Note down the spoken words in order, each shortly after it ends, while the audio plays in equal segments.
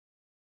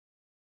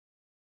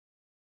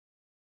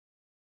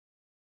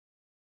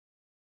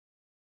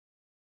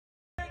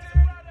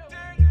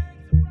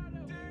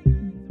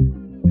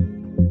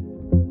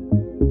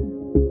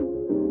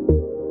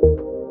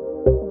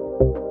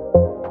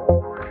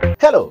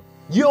Hello,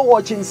 you're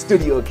watching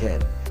Studio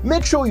Ken.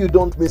 Make sure you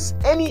don't miss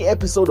any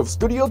episode of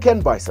Studio Ken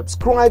by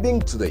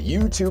subscribing to the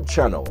YouTube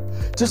channel.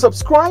 To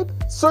subscribe,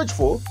 search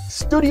for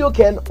Studio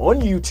Ken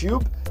on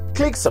YouTube,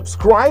 click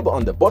subscribe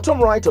on the bottom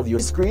right of your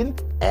screen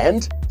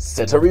and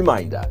set a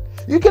reminder.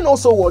 You can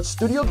also watch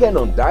Studio Ken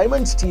on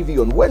Diamond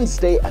TV on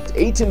Wednesday at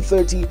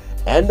 18:30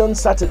 and on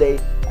Saturday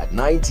at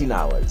 19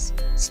 hours.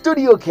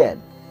 Studio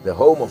Ken, the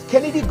home of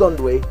Kennedy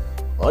Gondwe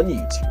on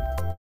YouTube.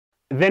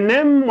 The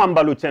name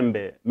Mwamba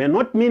Luchembe may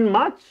not mean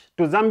much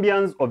to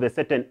Zambians of a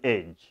certain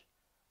age,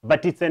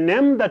 but it's a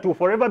name that will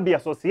forever be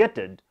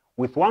associated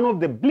with one of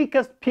the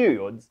bleakest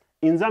periods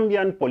in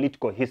Zambian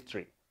political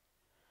history.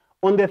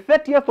 On the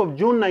 30th of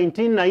June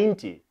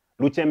 1990,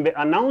 Luchembe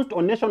announced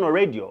on national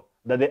radio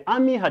that the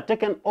army had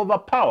taken over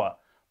power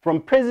from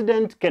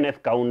President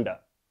Kenneth Kaunda.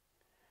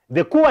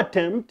 The coup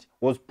attempt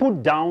was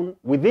put down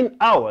within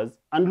hours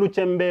and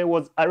Luchembe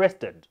was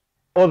arrested.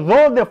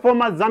 Although the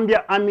former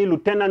Zambia Army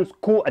lieutenant's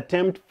coup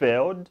attempt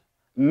failed,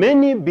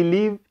 many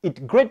believe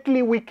it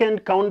greatly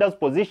weakened Kaunda's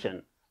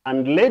position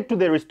and led to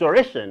the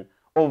restoration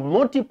of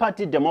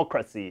multi-party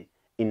democracy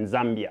in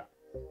Zambia.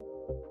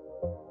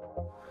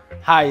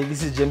 Hi,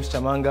 this is James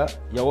Chamanga.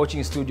 You're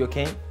watching Studio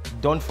Ken.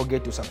 Don't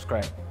forget to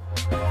subscribe.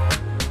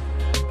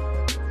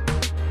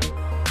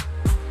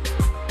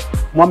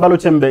 Mwamba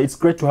Luchembe, it's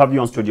great to have you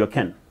on Studio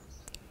Ken.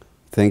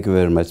 Thank you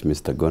very much,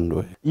 Mr.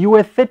 Gondwe. You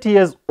were 30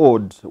 years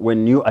old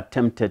when you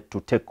attempted to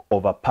take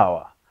over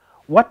power.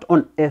 What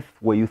on earth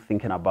were you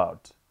thinking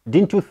about?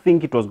 Didn't you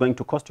think it was going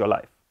to cost your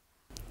life?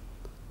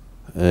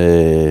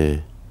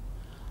 I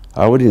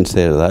wouldn't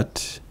say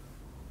that,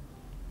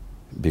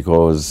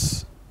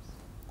 because,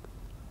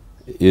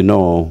 you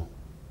know,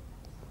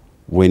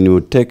 when you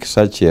take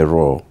such a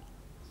role,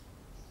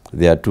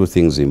 there are two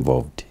things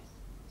involved.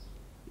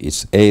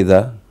 It's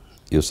either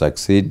you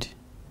succeed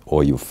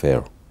or you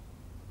fail.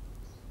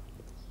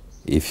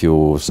 If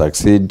you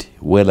succeed,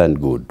 well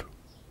and good.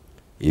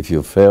 If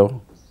you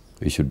fail,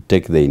 you should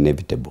take the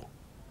inevitable.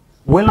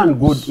 Well and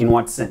good in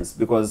what sense?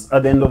 Because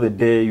at the end of the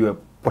day, you are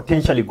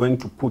potentially going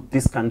to put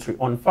this country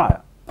on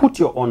fire. Put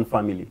your own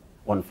family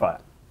on fire.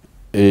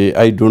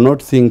 I do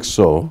not think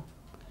so,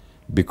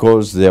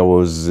 because there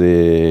was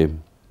a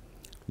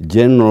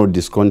general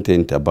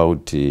discontent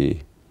about the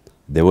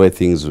way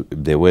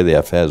the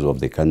affairs of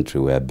the country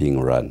were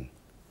being run.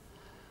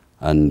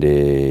 And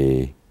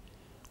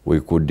we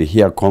could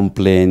hear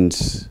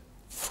complaints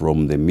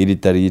from the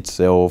military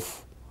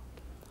itself,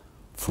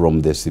 from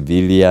the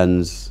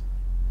civilians,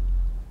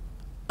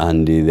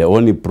 and the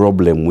only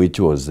problem which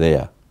was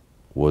there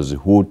was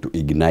who to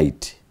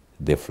ignite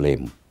the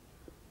flame.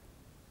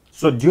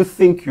 So do you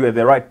think you are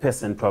the right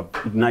person to have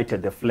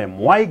ignited the flame?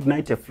 Why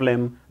ignite a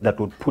flame that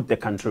would put the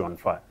country on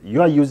fire?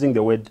 You are using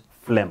the word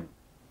flame.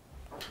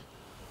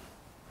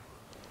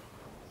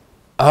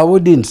 I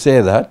wouldn't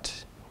say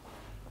that.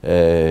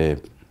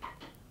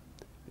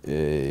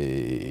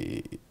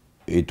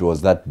 It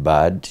was that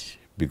bad,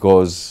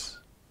 because,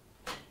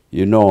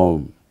 you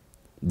know,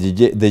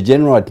 the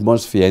general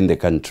atmosphere in the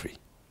country,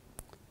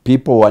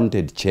 people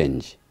wanted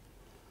change,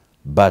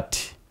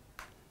 but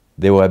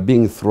they were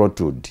being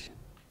throttled.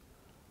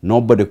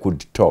 Nobody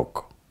could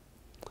talk.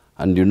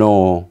 And, you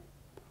know,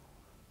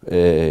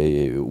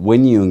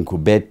 when you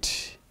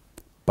incubate,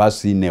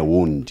 pass in a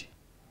wound,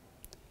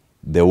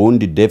 the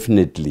wound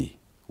definitely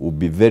will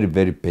be very,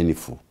 very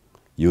painful.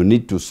 You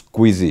need to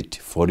squeeze it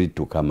for it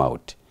to come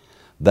out.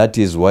 That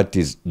is what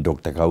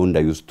Dr.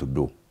 Kaunda used to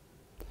do.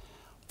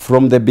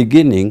 From the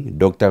beginning,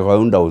 Dr.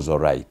 Kaunda was all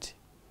right.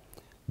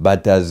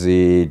 But as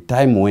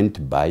time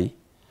went by,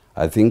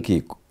 I think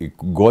he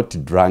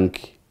got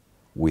drunk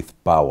with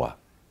power.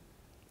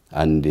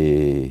 And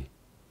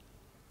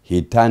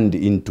he turned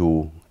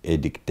into a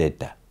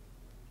dictator.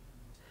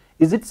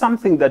 Is it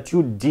something that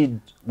you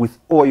did with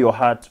all your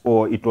heart,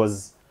 or it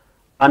was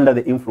under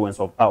the influence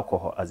of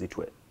alcohol, as it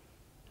were?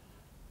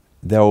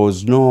 There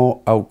was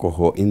no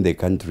alcohol in the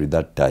country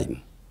that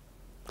time.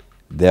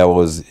 There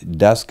was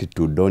dusk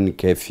to dawn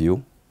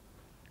curfew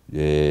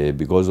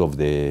because of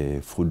the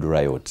food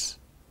riots.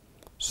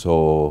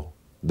 So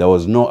there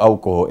was no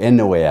alcohol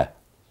anywhere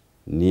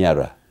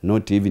nearer,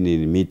 not even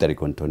in military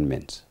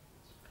cantonments.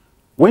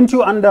 Weren't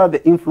you under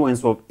the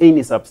influence of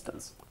any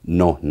substance?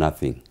 No,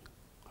 nothing.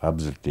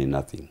 Absolutely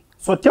nothing.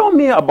 So tell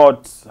me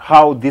about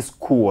how this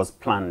coup was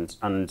planned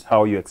and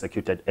how you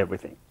executed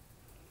everything.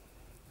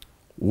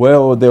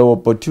 Well, the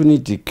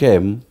opportunity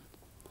came.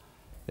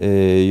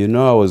 You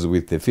know, I was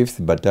with the 5th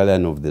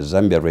Battalion of the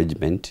Zambia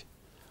Regiment,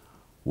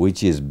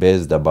 which is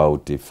based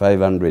about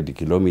 500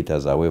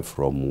 kilometers away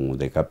from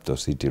the capital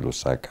city,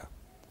 Lusaka.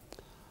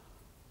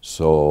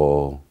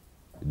 So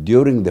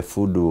during the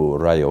food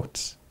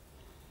riots,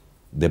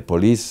 the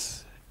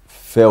police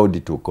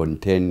failed to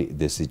contain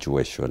the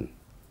situation.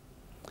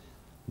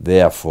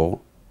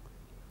 Therefore,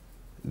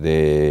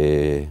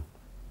 the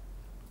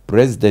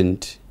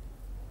president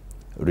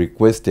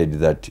requested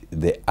that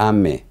the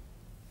army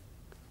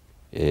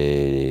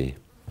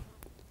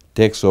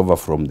takes over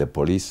from the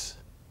police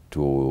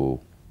to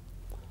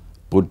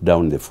put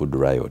down the food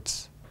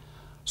riots.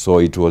 So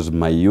it was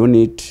my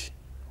unit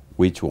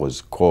which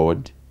was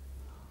called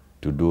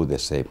to do the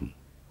same.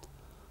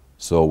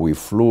 So we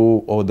flew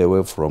all the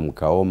way from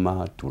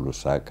Kaoma to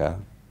Lusaka.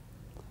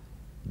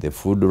 The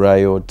food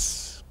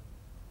riots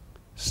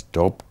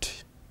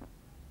stopped.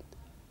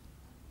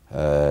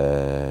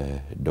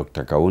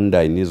 Dr.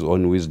 Kaunda, in his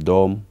own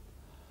wisdom,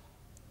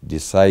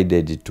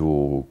 decided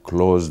to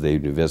close the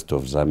University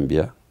of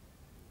Zambia,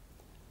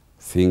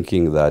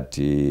 thinking that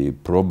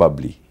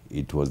probably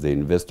it was the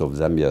University of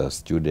Zambia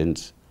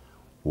students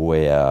who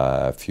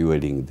were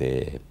fueling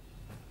the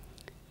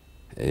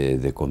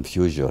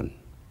confusion.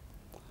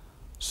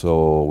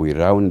 So we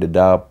rounded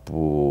up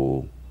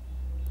the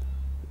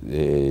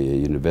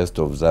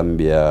University of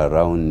Zambia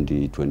around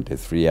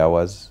 23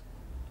 hours.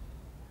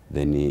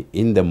 Then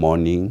in the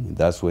morning,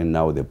 that's when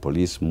now the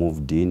police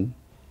moved in.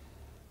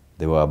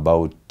 There were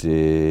about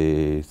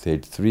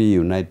 33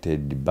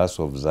 United Bus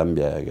of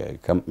Zambia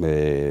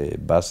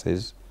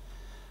buses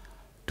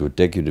to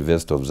take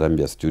University of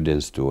Zambia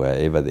students to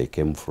wherever they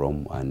came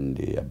from, and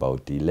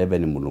about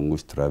 11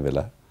 Mulungu's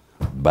traveler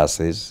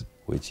buses,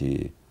 which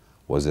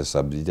was a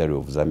subsidiary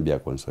of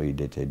Zambia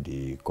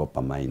Consolidated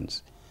Copper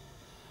Mines,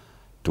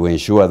 to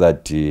ensure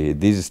that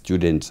these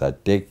students are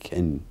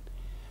taken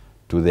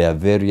to their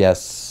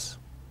various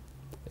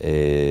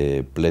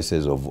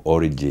places of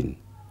origin.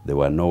 They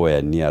were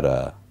nowhere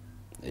near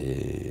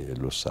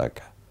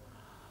Lusaka.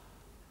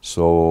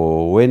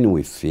 So when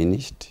we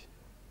finished,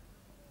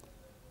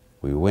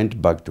 we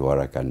went back to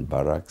Arakan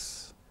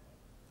Barracks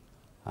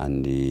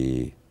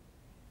and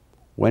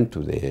went to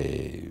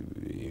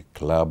the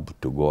club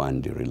to go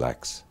and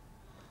relax.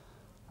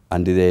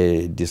 And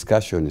the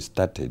discussion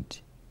started.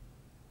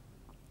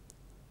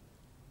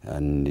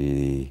 And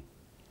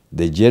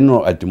the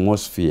general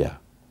atmosphere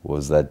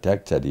was that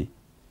actually,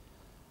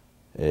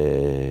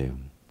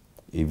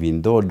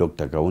 even though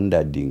Dr. Kaunda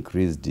had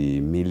increased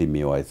the mealie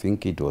meal, I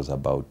think it was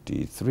about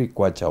 3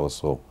 kwacha or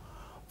so,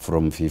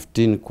 from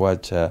 15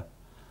 kwacha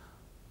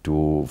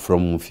to,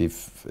 from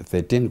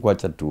 13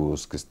 kwacha to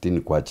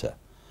 16 kwacha.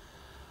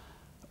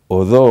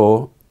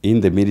 Although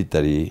in the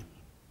military,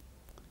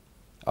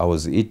 I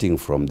was eating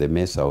from the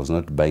mess, I was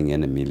not buying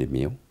any mealie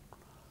meal,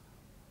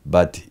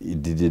 but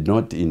it did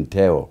not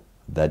entail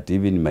that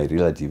even my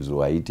relatives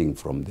were eating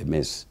from the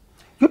mess.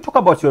 You talk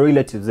about your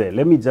relatives there.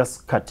 Let me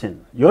just cut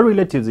in. Your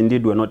relatives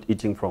indeed were not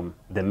eating from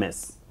the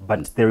mess,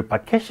 but the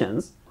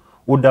repercussions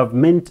would have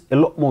meant a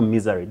lot more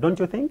misery, don't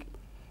you think?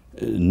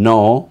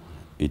 No,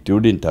 it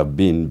wouldn't have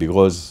been,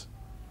 because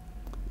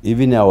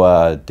even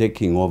our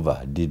taking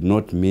over did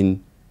not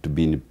mean to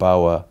be in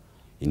power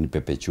in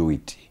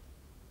perpetuity.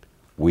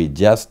 We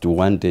just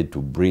wanted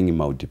to bring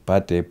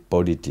multi-party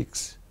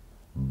politics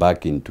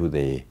back into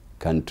the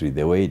country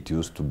the way it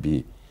used to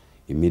be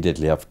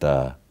immediately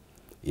after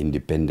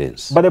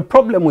independence. But the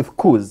problem with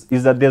coups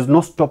is that there's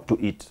no stop to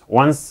it.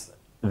 Once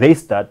they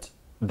start,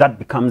 that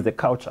becomes the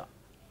culture.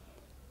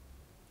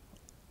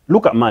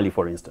 Look at Mali,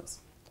 for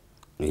instance.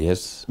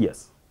 Yes.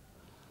 Yes.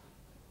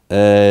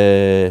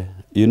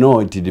 You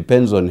know, it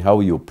depends on how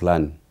you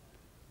plan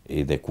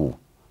the coup.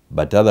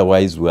 But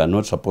otherwise, we are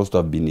not supposed to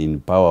have been in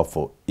power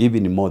for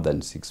even more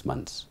than 6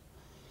 months.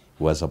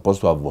 We were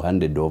supposed to have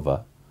handed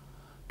over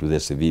to the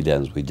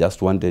civilians. We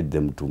just wanted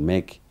them to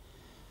make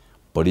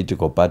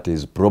political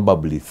parties,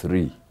 probably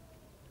 3,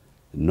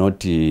 not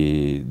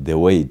the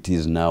way it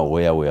is now,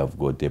 where we have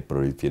got a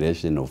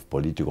proliferation of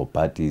political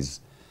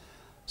parties.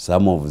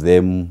 Some of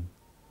them,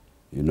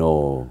 you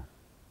know,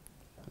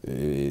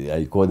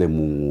 I call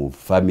them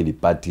family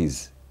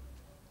parties.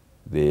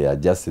 They are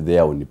just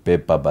there on the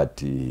paper, but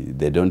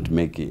they don't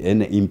make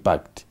any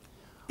impact.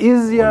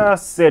 Easier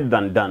said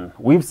than done.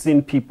 We've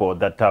seen people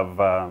that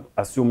have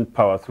assumed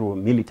power through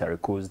military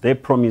coups. They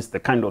promise the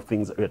kind of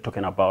things that we're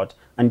talking about,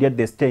 and yet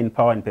they stay in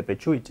power in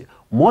perpetuity.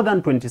 More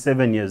than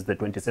 27 years, the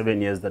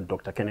 27 years that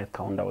Dr. Kenneth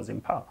Kaunda was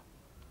in power.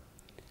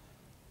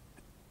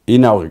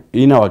 In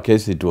our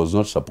case, it was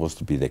not supposed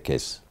to be the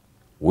case.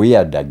 We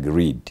had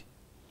agreed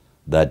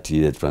that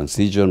the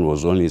transition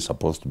was only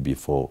supposed to be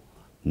for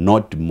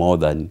not more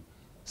than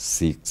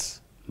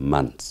 6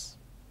 months.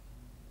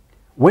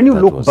 When you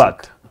look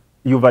back,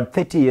 you've had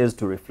 30 years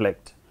to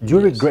reflect. Do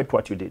you regret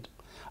what you did?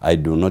 I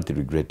do not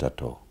regret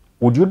at all.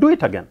 Would you do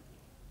it again?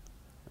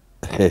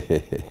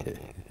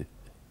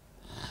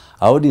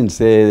 I wouldn't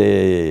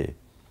say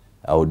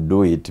I would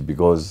do it,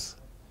 because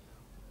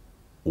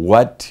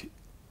what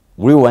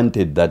we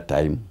wanted that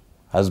time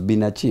has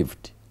been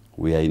achieved.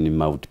 We are in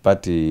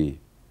multi-party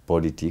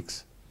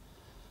politics,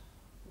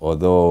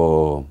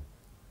 although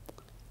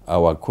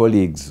our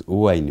colleagues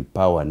who are in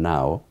power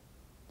now,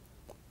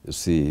 you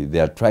see, they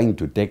are trying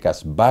to take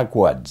us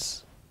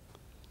backwards.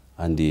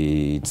 And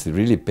it's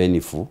really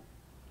painful,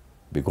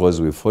 because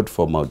we fought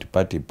for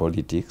multi-party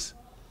politics,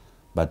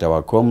 but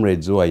our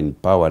comrades who are in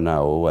power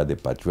now, who are the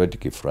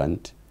Patriotic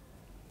Front,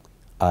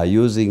 are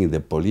using the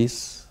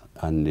police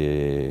and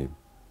the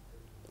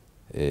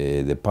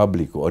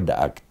Public Order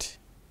Act,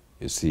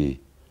 you see,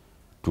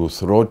 to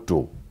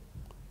throttle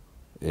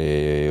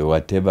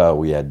whatever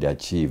we had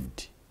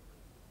achieved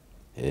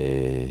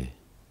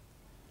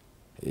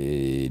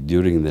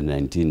during the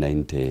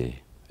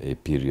 1990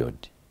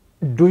 period.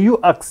 Do you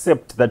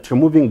accept that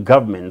removing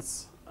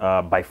governments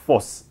by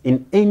force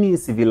in any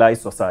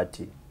civilized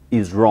society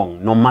is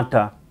wrong, no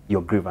matter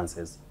your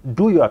grievances?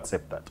 Do you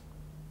accept that?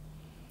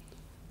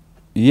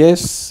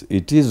 Yes,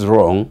 it is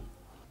wrong.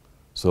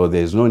 So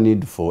there's no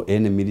need for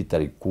any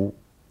military coup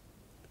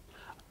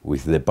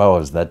with the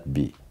powers that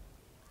be.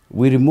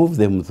 We remove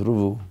them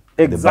through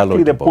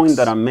exactly the box. point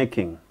that I'm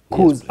making.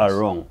 Coups Yes, are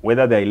wrong,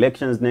 whether they're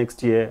elections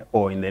next year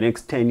or in the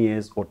next 10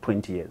 years or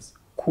 20 years.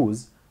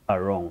 Coups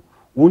are wrong.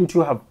 Wouldn't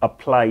you have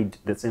applied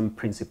the same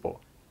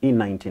principle in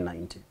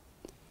 1990?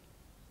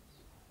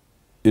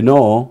 You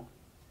know,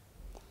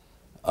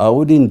 I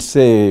wouldn't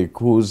say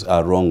coups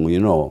are wrong, you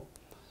know.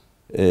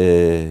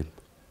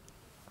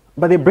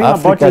 But they bring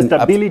about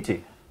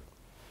instability.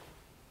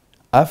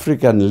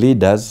 African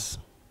leaders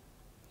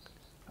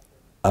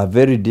are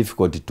very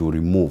difficult to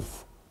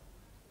remove.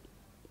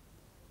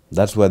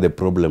 That's where the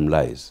problem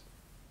lies.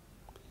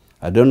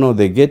 I don't know,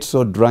 they get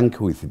so drunk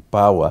with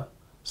power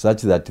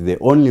such that the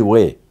only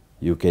way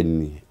you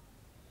can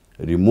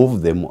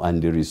remove them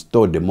and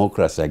restore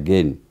democracy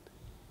again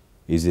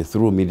is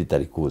through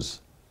military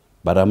coups.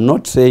 But I'm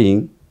not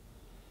saying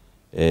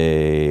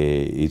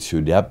it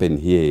should happen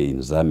here in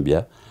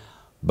Zambia,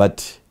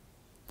 but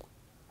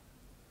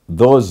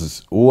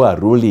those who are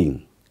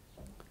ruling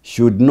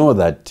should know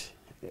that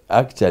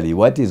actually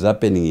what is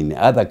happening in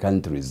other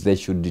countries, they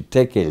should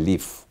take a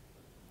leaf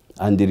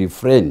and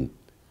refrain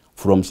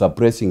from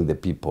suppressing the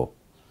people.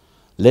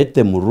 Let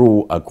them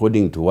rule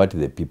according to what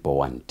the people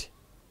want.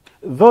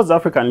 Those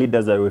African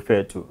leaders I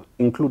refer to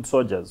include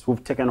soldiers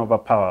who've taken over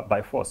power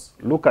by force.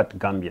 Look at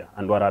Gambia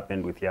and what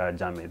happened with Yahya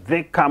Jammeh.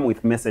 They come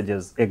with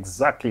messages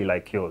exactly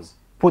like yours.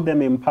 Put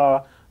them in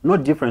power, no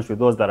difference with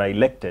those that are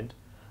elected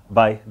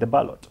by the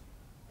ballot.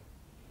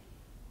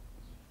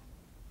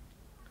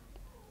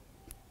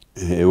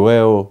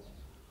 Well,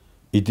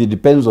 it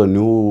depends on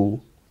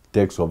who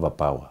takes over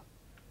power.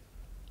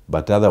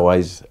 But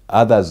otherwise,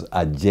 others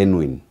are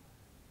genuine.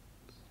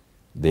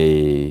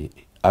 They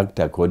act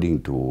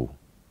according to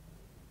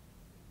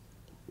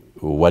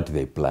what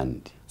they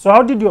planned. So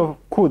how did your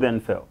coup then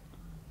fail?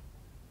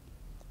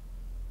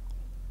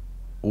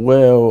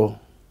 Well,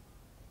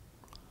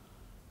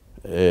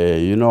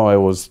 you know, I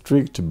was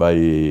tricked by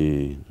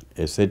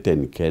a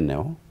certain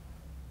colonel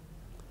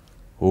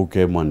who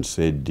came and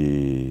said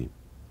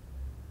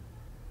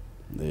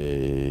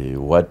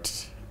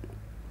what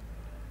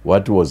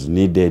was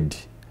needed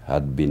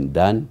had been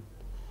done.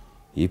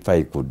 If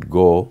I could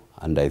go,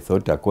 and I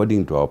thought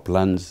according to our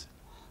plans,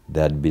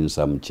 there had been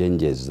some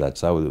changes.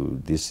 That's how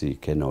this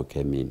colonel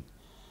came in.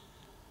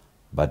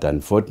 But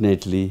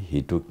unfortunately,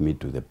 he took me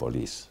to the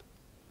police.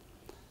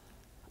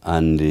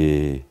 And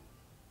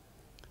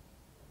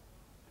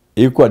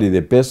equally,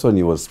 the person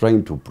he was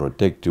trying to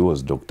protect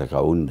was Dr.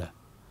 Kaunda.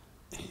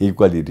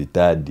 Equally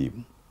retired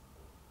him.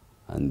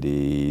 And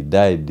he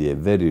died a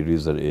very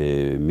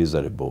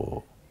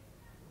miserable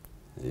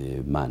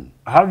man.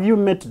 Have you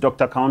met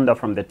Dr. Kaunda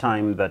from the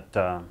time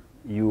that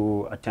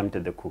you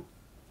attempted the coup?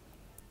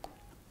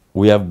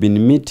 We have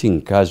been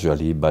meeting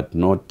casually, but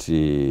not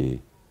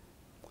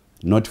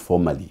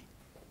formally.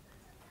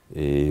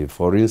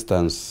 For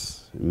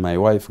instance, my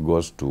wife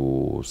goes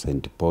to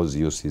St. Paul's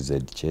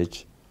UCZ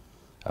Church.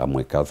 I'm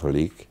a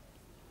Catholic.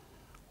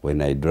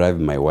 When I drive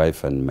my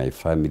wife and my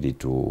family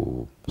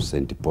to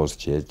St. Paul's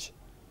Church,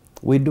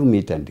 we do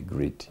meet and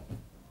greet.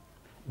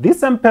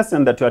 This same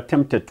person that you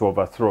attempted to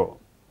overthrow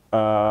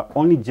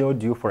only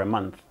jailed you for a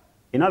month.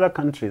 In other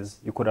countries,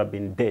 you could have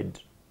been dead.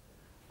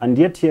 And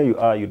yet here you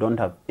are, you don't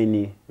have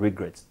any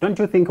regrets. Don't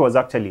you think it was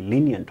actually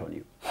lenient on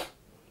you?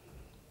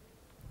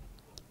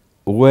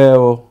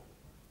 Well,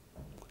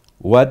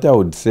 what I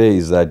would say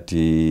is that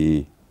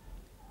he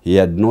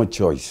had no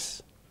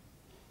choice.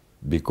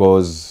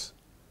 Because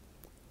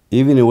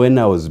even when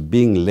I was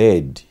being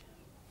led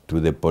to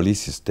the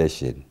police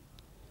station,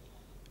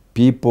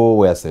 people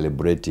were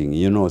celebrating.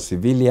 You know,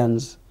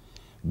 civilians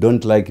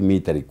don't like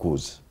military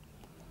coups.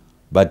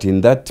 But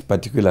in that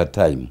particular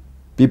time,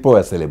 people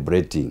were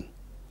celebrating,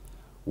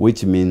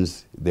 which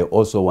means they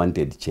also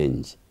wanted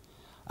change.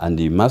 And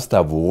he must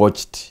have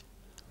watched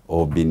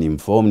or been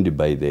informed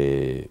by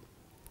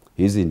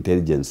his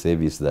intelligence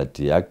service that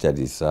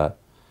actually, sir,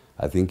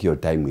 I think your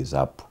time is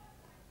up.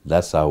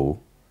 That's how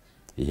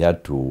he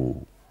had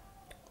to...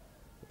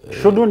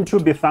 Shouldn't you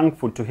be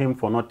thankful to him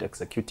for not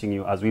executing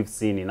you, as we've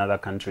seen in other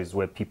countries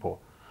where people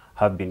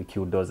have been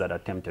killed, those that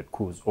attempted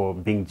coups, or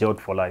being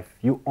jailed for life?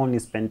 You only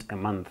spent a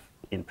month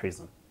in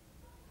prison.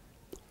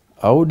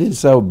 I wouldn't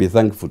say I would be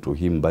thankful to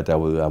him, but I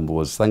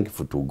was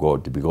thankful to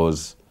God,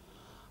 because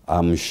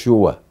I'm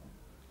sure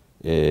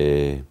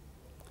the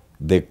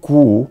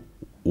coup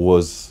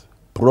was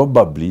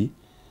probably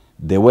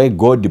the way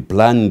God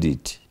planned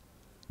it,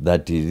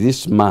 that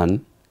this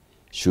man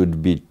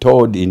should be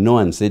told in no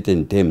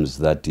uncertain terms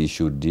that he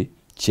should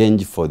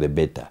change for the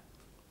better.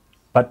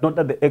 But not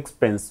at the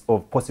expense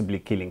of possibly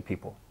killing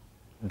people.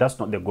 That's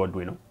not the God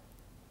we know.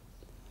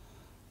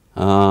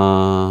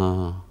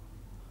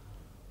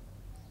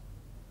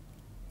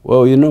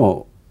 Well, you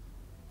know,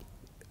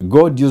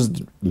 God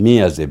used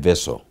me as a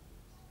vessel,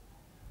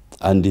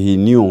 and he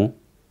knew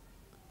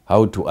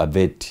how to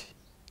avert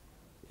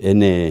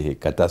any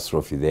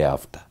catastrophe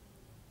thereafter.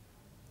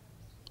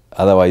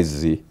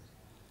 Otherwise,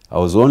 I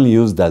was only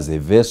used as a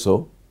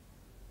vessel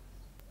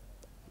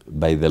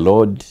by the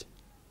Lord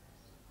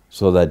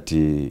so that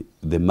the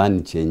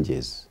man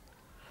changes.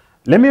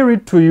 Let me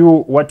read to you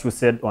what you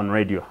said on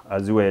radio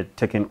as you were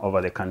taking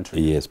over the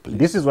country. Yes, please.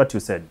 This is what you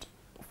said.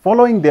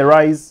 Following the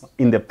rise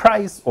in the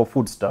price of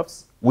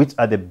foodstuffs, which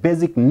are the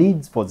basic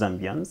needs for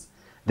Zambians,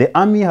 the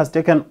army has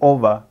taken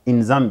over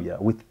in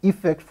Zambia with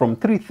effect from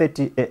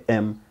 3:30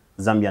 a.m.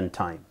 Zambian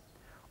time.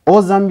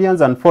 All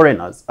Zambians and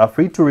foreigners are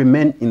free to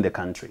remain in the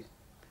country.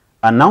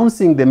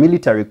 Announcing the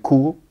military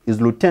coup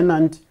is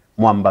Lieutenant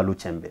Mwamba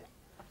Luchembe.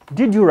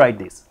 Did you write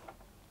this?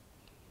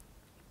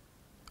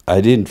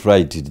 I didn't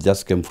write it,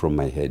 just came from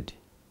my head.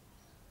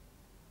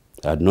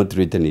 I had not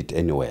written it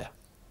anywhere.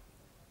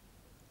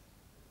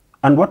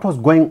 And what was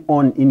going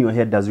on in your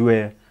head as you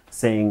were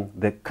saying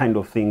the kind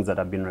of things that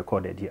have been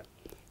recorded here?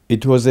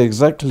 It was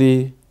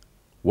exactly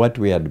what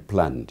we had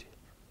planned.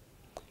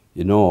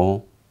 You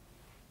know,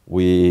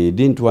 we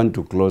didn't want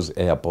to close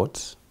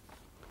airports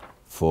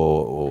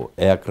for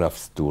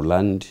aircrafts to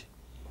land.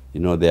 You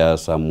know, there are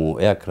some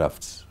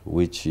aircrafts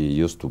which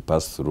used to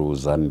pass through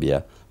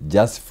Zambia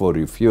just for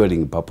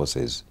refueling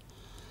purposes.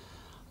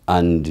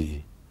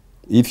 And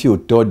if you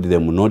told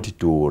them not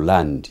to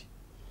land,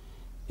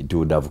 it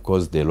would have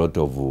caused a lot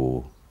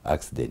of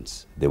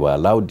accidents. They were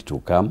allowed to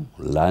come,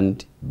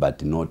 land,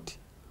 but not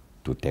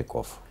to take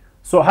off.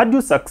 So had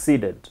you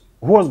succeeded,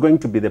 who was going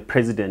to be the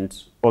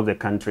president of the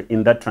country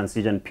in that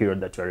transition period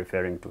that you're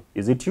referring to?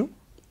 Is it you?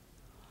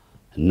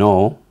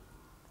 No,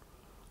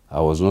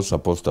 I was not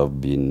supposed to have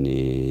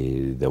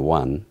been the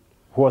one.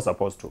 Who was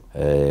supposed to?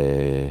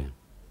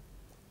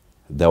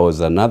 There was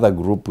another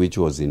group which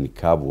was in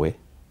Kabwe,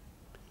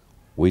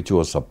 which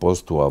was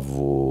supposed to have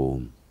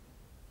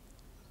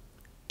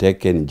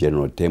taken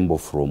General Tembo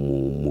from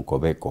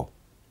Mukobeko.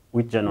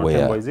 Which General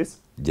Tembo is this?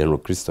 General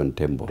Christian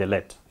Tembo. The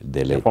late.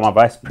 The former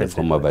vice president. The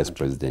former vice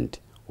president,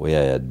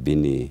 where he had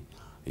been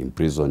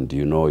imprisoned.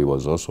 You know, he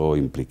was also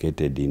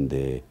implicated in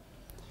the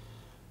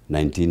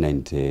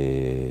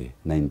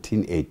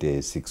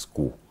 1986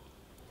 coup,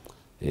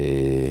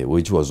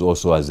 which was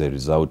also as a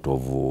result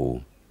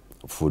of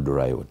food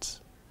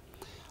riots.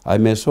 I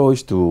may so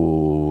wish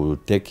to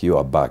take you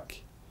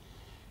aback.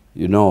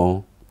 You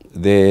know,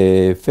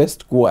 the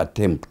first coup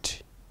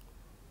attempt,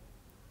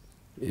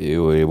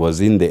 it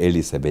was in the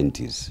early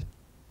 70s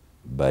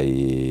by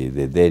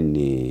the then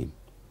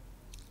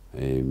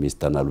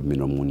Mr.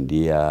 Nalumino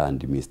Mundia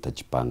and Mr.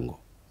 Chipango.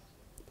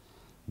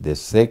 The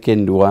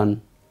second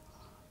one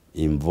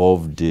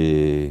involved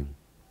the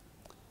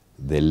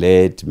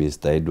late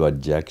Mr.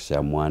 Edward Jack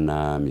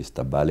Shamwana,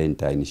 Mr.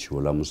 Valentine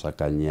Shula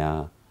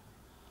Musakanya,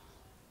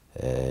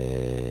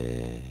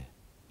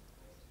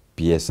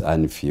 P.S.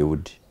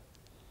 Anfield.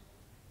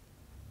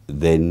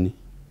 Then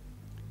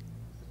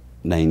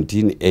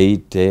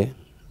 1980,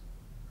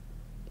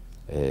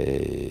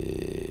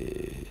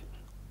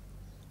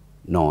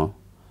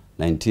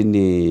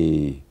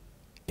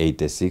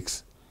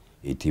 1986,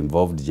 it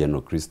involved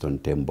General Christian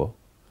Tembo.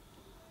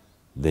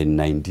 Then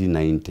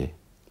 1990,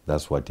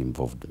 that's what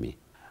involved me.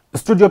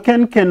 Studio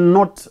Ken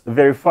cannot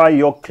verify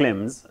your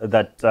claims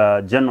that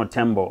General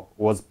Tembo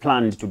was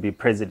planned to be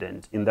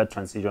president in that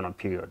transitional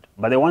period.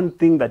 But the one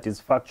thing that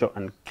is factual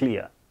and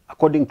clear,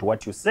 according to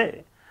what you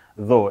say,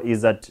 though,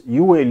 is that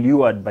you were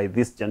lured by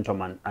this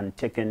gentleman and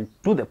taken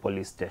to the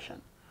police station.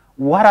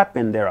 What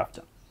happened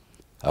thereafter?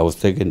 I was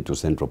taken to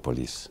Central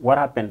Police. What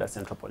happened at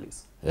Central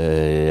Police?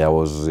 I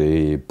was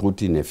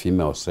put in a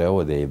female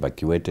cell. They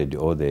evacuated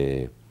all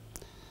the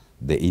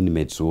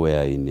inmates who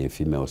were in a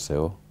female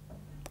cell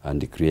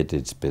and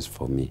created space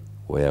for me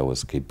where I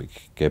was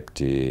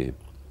kept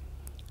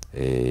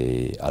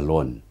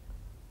alone.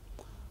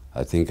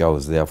 I think I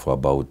was there for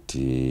about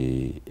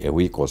a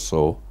week or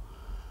so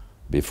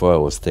before I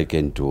was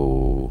taken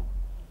to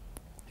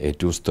a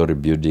two-story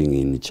building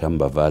in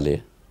Chamba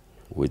Valley,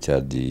 which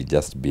had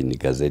just been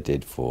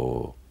gazetted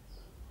for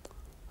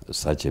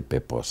such a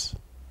purpose.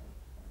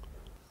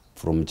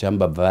 From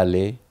Chamba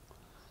Valley,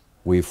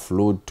 we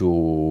flew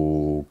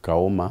to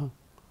Kaoma,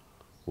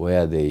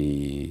 where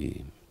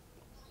they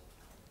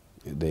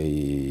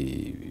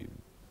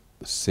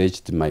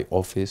searched my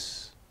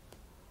office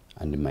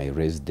and my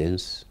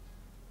residence.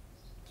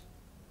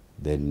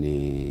 Then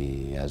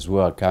as we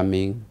were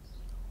coming,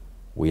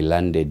 we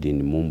landed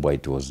in Mumbai.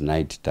 It was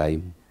night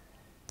time,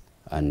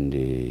 and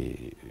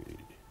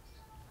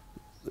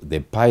the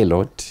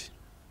pilot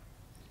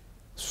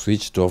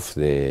switched off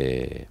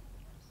the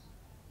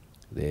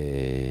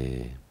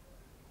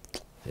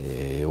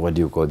what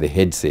do you call, the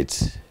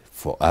headsets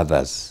for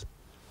others.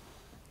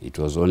 It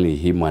was only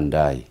him and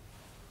I.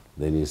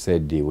 Then he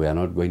said, we are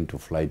not going to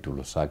fly to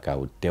Lusaka. I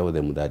would tell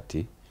them that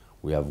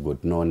we have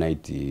got no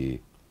night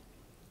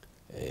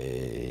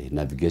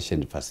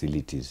navigation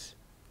facilities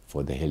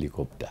for the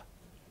helicopter.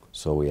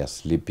 So we are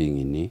sleeping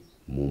in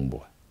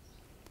Mumbai.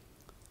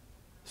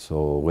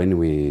 So when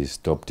we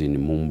stopped in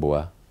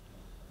Mumbwa,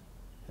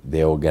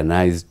 they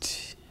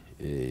organized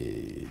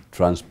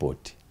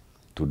transport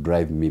to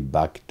drive me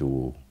back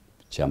to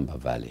Chamba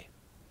Valley.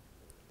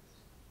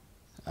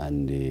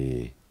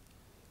 And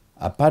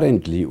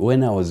apparently,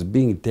 when I was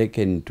being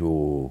taken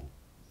to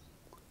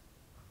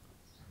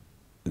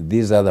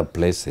these other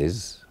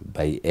places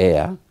by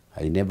air,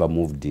 I never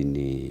moved in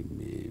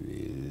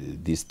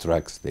these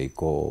trucks they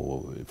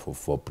call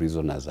for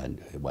prisoners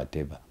and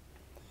whatever.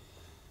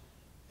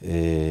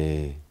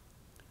 The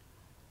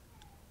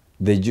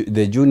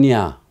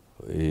junior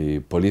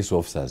police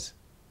officers,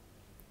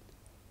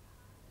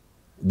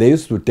 they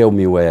used to tell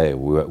me where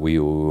we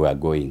were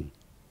going,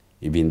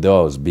 even though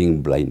I was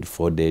being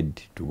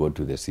blindfolded to go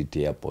to the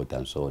city airport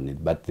and so on.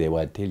 But they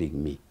were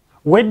telling me.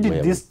 Where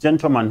did this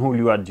gentleman who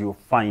lured you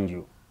find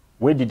you?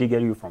 Where did he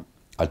get you from?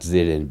 At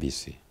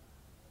ZNBC.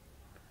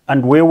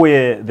 And where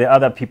were the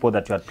other people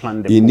that you had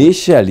planned the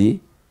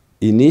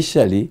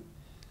Initially,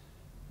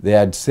 they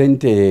had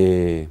sent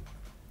a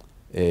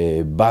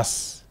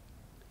bus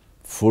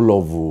full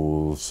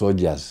of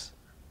soldiers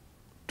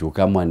to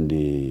come and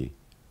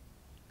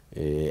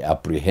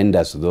apprehend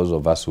us, those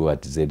of us who were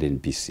at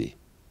ZNPC.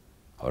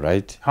 All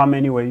right? How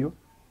many were you?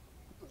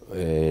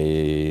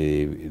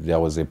 There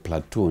was a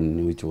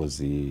platoon which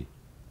was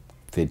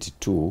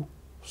 32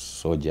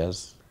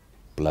 soldiers,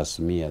 plus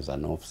me as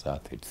an officer,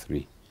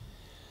 33.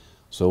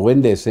 So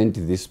when they sent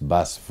this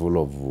bus full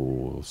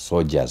of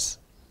soldiers,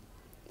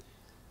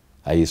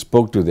 I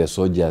spoke to the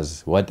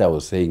soldiers. What I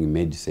was saying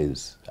made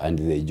sense, and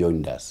they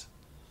joined us.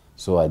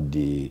 So at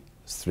the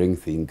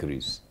strength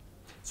increase.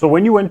 So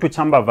when you went to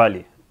Chamba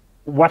Valley,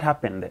 what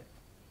happened there?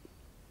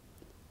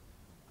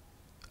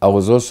 I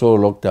was also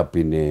locked up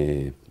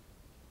in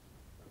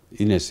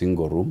a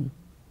single room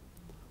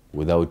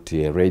without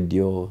a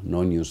radio,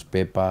 no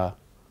newspaper.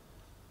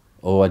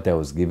 All what I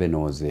was given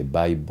was a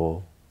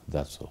Bible,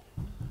 that's all.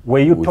 Were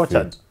you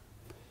tortured?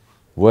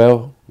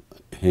 Well,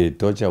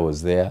 torture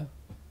was there.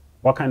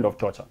 What kind of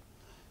torture?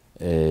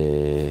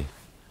 You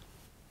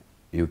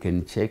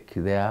can check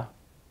there.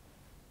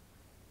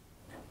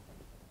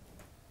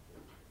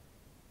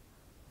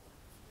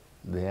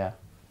 There.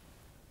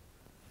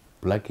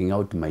 Blacking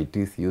out my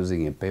teeth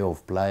using a pair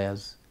of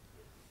pliers,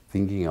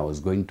 thinking I was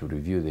going to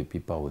review the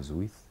people I was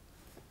with.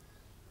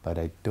 But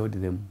I told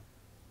them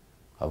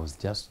I was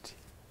just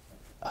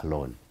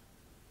alone.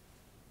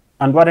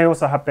 And what else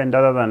happened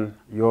other than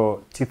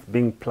your teeth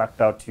being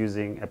plucked out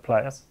using a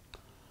pliers?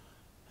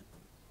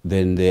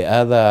 Then the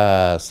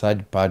other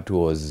sad part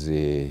was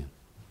I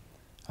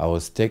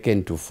was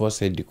taken to force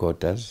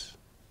headquarters,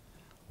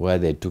 where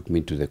they took me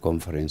to the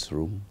conference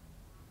room,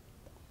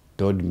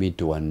 told me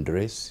to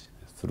undress,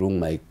 threw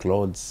my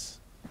clothes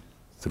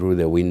through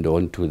the window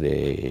onto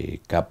the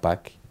car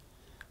park,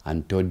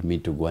 and told me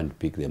to go and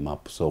pick them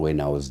up. So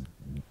when I was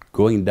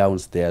going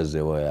downstairs,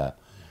 there were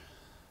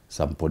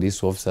some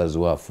police officers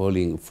who were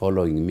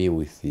following me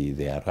with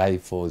their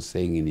rifles,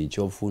 saying,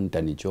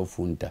 "Nichofunta,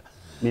 Nichofunta."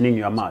 Meaning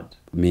you are mad?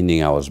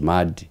 Meaning I was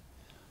mad,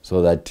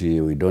 so that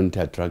we don't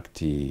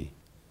attract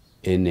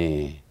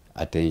any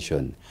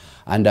attention.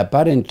 And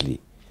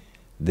apparently,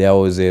 there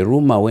was a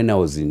rumor when I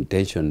was in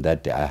detention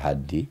that I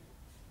had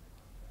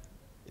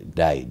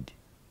died.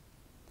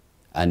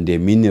 And a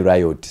mini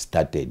riot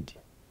started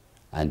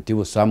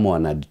until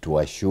someone had to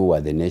assure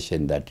the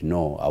nation that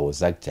no, I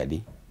was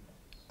actually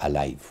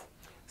alive.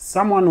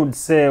 Someone would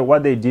say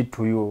what they did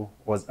to you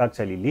was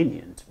actually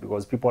lenient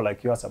because people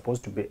like you are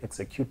supposed to be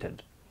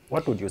executed.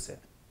 What would you say?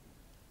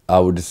 I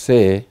would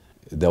say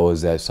there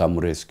was some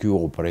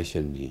rescue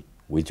operation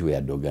which we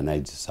had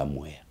organized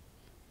somewhere.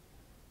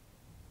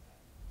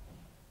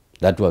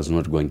 That was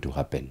not going to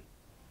happen.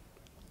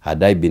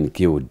 Had I been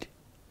killed,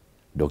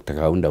 Dr.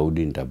 Kaunda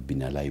wouldn't have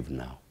been alive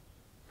now.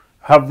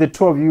 Have the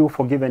two of you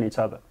forgiven each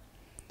other?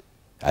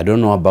 I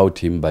don't know about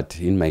him, but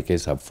in my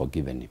case, I've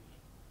forgiven him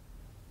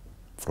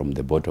from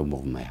the bottom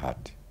of my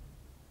heart.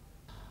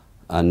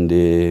 And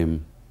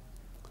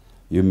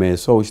you may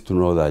so wish to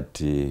know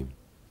that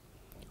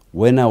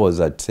when I was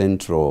at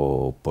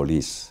Central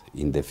Police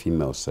in the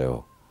female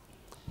cell,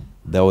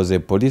 there was a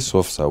police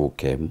officer who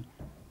came,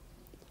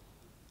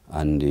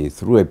 and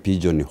through a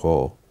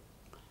pigeonhole,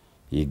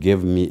 he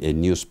gave me a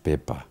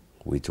newspaper,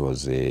 which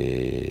was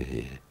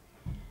a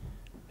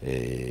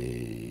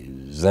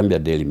Zambia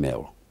Daily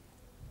Mail.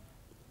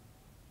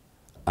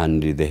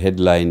 And the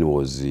headline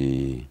was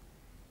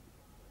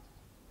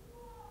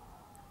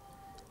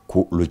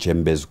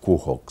Luchembe's coup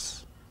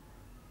hoax,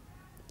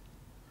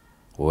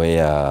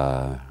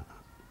 where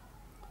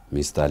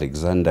Mr.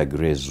 Alexander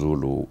Gray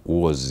Zulu, who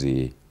was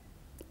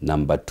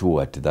number 2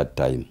 at that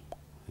time,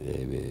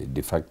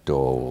 de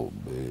facto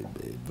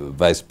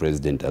vice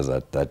president as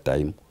at that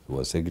time, he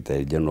was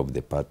Secretary General of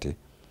the party.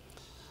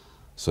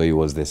 So he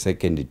was the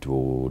second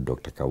to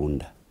Dr.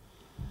 Kaunda.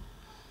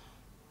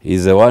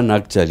 He's the one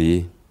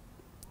actually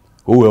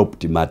who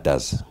helped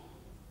matters,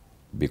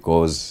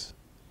 because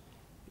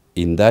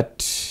in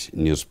that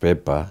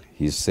newspaper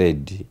he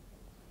said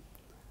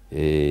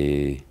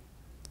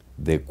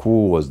the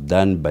coup was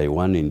done by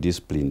one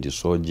indisciplined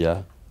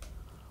soldier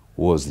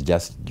who was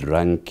just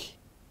drunk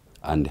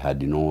and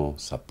had no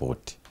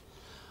support.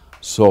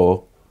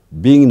 So,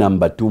 being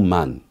number 2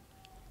 man,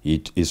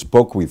 he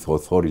spoke with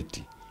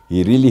authority.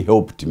 He really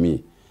helped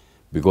me,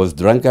 because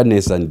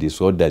drunkenness and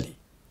disorderly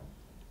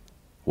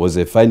was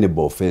a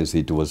finable offense.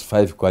 It was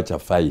 5 kwacha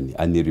fine,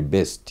 and he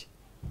rebased.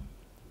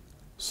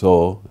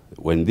 So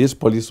when this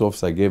police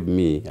officer gave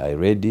me, I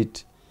read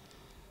it.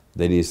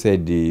 Then he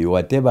said,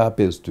 whatever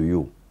happens to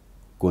you,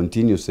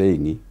 continue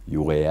saying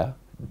you were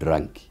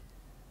drunk.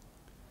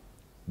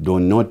 Do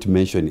not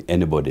mention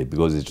anybody,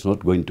 because it's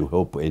not going to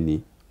help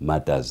any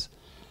matters.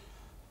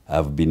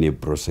 I've been a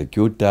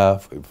prosecutor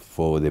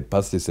for the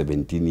past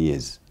 17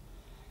 years.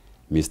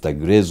 Mr.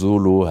 Gray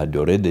Zulu had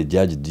already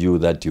judged you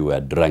that you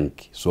were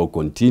drunk. So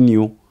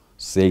continue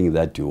saying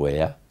that you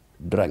were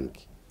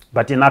drunk.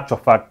 But in actual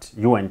fact,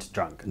 you weren't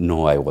drunk.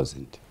 No, I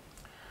wasn't.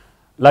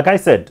 Like I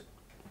said,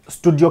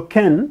 Studio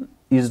Ken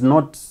is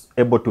not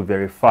able to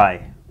verify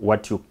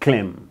what you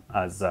claim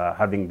as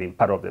having been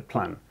part of the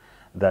plan,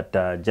 that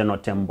General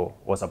Tembo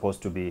was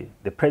supposed to be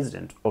the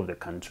president of the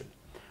country.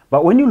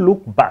 But when you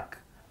look back,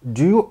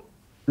 do you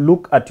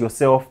look at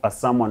yourself as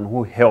someone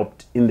who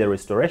helped in the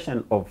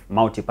restoration of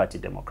multi-party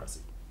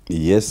democracy?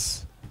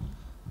 Yes,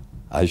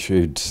 I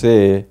should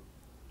say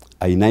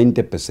I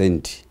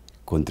 90%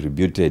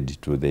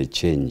 contributed to the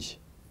change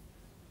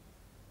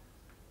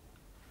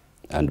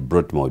and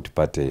brought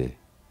multi-party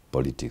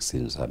politics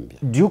in Zambia.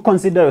 Do you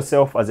consider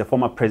yourself as a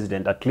former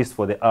president, at least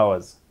for the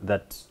hours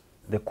that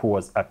the coup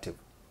was active?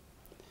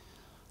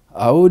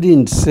 I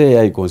wouldn't say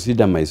I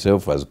consider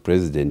myself as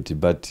president,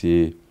 but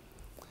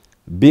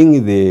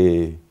being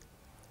the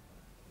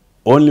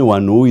only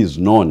one who is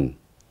known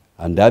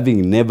and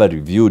having never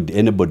reviewed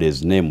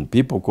anybody's name,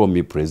 people call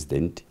me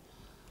president,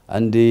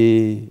 and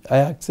I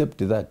accept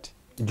that.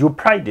 Do you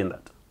pride in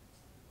that?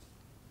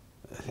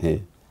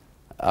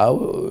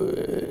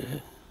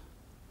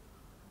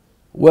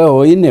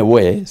 Well, in a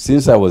way,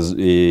 since I'm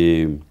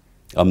the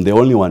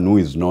only one who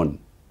is known,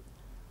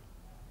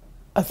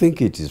 I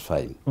think it is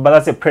fine. But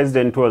that's a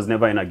president who was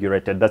never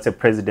inaugurated. That's a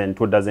president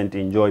who doesn't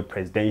enjoy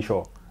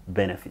presidential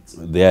benefits.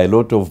 There are a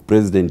lot of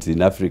presidents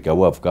in Africa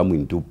who have come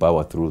into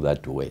power through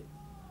that way.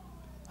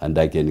 And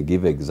I can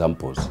give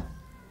examples.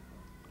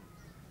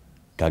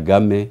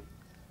 Kagame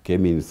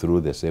came in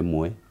through the same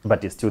way.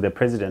 But he's still the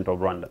president of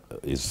Rwanda.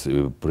 He's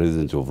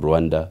president of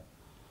Rwanda.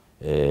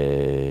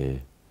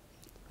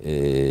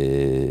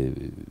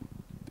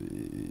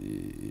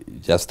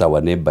 Just our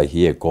neighbor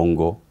here,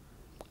 Congo,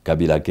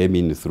 Kabila came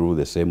in through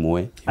the same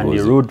way. He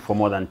ruled for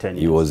more than 10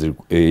 years.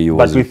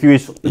 But with you,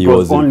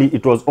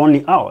 it was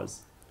only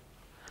hours.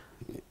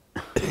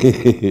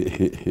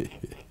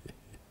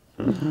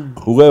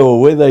 Well,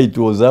 whether it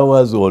was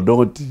ours or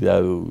not,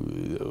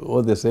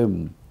 all the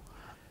same.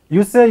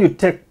 You say you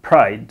take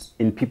pride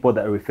in people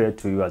that refer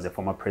to you as a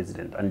former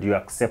president, and you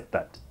accept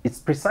that. It's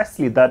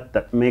precisely that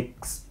that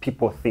makes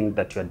people think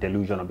that you're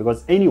delusional,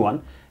 because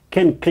anyone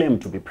can claim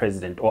to be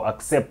president or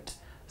accept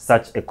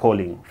such a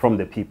calling from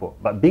the people.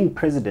 But being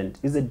president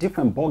is a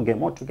different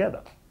ballgame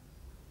altogether.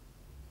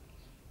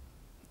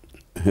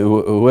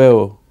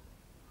 Well,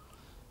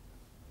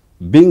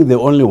 being the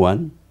only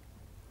one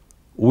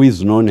who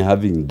is known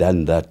having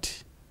done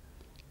that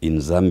in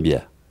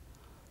Zambia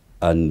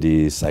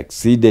and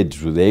succeeded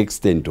to the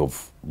extent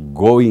of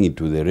going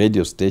to the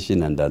radio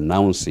station and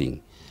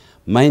announcing.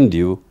 Mind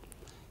you,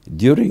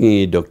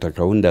 during Dr.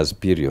 Kaunda's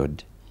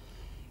period,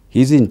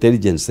 his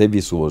intelligence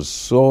service was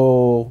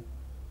so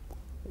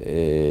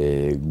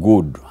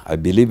good. I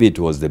believe it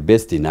was the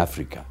best in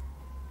Africa.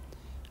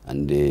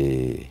 And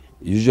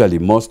usually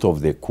most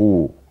of the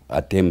coup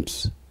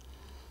attempts,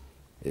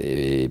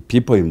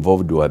 people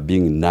involved were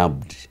being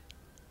nabbed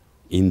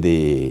in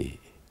the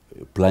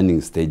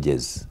planning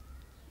stages,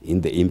 in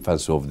the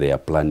infancy of their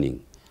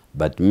planning.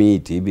 But me,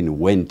 it even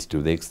went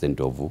to the extent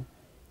of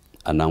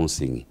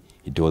announcing.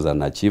 It was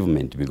an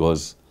achievement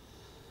because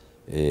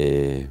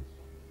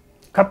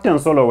Captain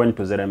Solo went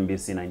to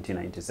ZMBC in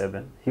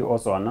 1997. He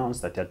also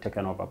announced that he had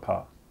taken over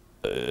power.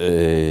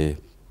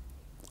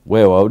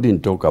 Well, I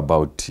wouldn't talk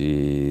about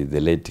the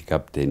late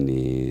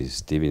Captain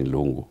Stephen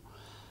Lungu.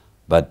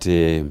 But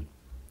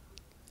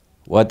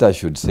what I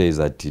should say is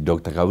that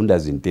Dr.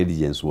 Kaunda's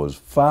intelligence was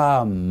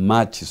far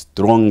much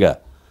stronger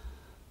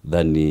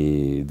than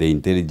the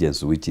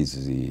intelligence which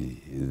is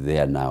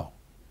there now,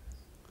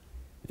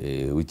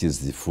 which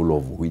is full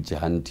of witch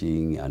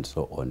hunting and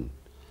so on.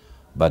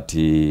 But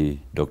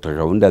Dr.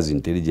 Kaunda's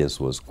intelligence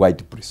was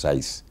quite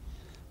precise.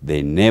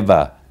 They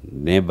never,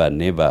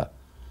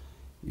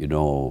 you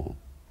know,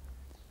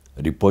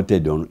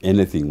 reported on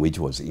anything which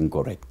was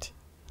incorrect.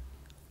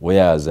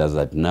 Whereas as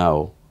at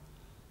now,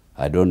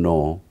 I don't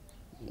know,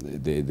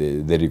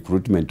 the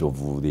recruitment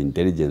of the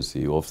intelligence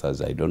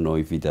officers, I don't know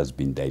if it has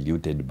been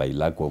diluted by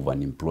lack of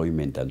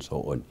unemployment and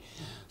so on.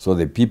 So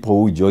the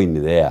people who join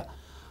there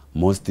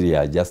mostly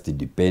are just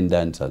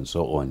dependents and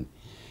so on.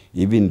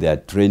 Even their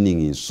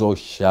training is so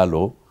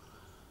shallow,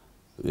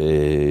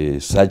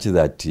 such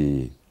that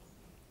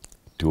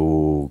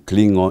to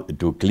cling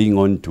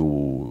on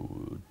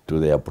to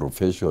their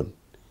profession,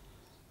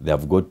 they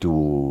have got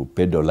to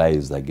peddle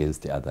lies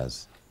against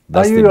others.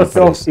 That's Are you the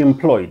yourself difference.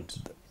 employed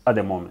at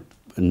the moment?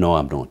 No,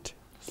 I'm not.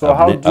 So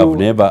how do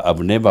you... I've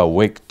never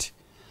worked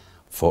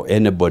for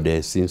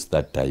anybody since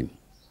that time.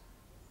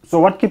 So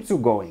what keeps you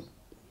going?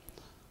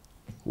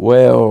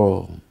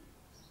 Well,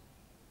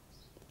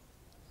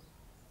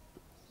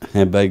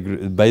 by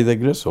the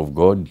grace of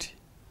God,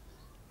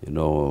 you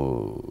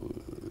know,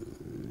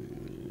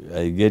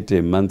 I get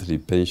a monthly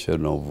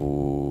pension of,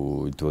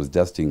 it was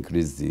just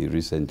increased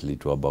recently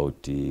to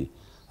about,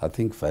 I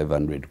think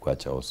 500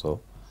 kwacha or so.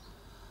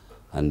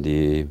 And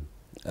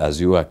as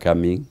you are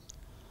coming,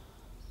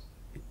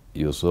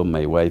 you saw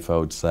my wife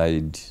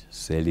outside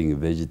selling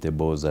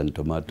vegetables and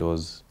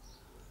tomatoes.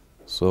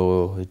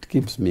 So it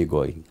keeps me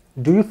going.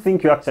 Do you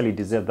think you actually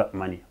deserve that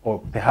money? Or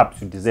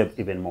perhaps you deserve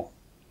even more?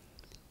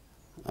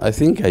 I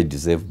think I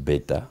deserve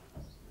better.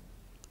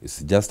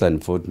 It's just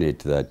unfortunate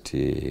that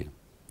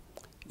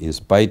in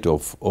spite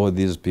of all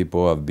these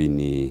people have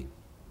been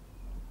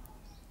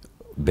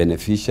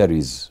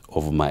beneficiaries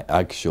of my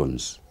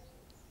actions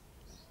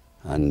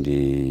and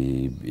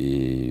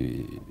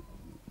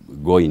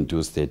go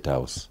into State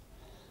House,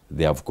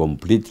 they have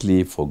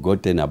completely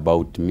forgotten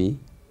about me.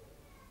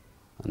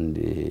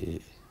 And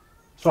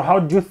so how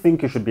do you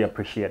think you should be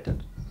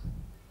appreciated?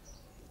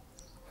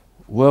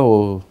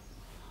 well,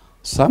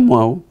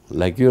 somehow,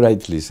 like you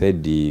rightly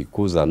said, the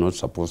coups are not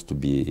supposed to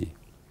be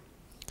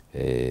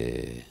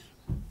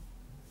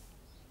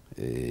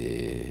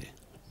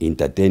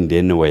entertained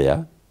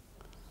anywhere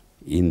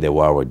in the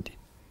world.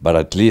 But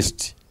at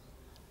least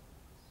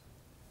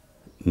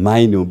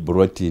mine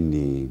brought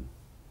in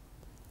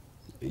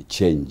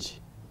change.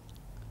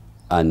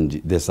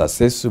 And the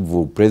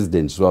successful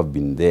presidents who have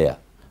been there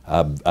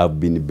have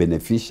been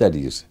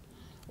beneficiaries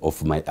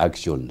of my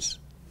actions.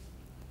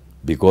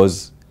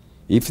 Because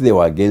if they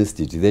were against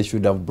it, they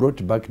should have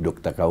brought back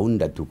Dr.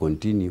 Kaunda to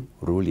continue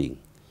ruling.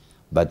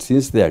 But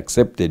since they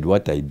accepted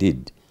what I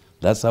did,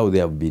 that's how they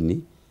have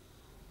been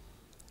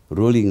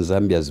ruling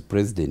Zambia's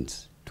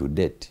presidents to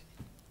date.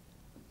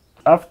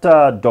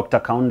 After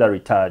Dr. Kaunda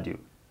retired you,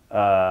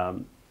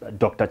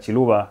 Dr.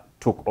 Chiluba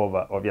took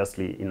over,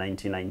 obviously, in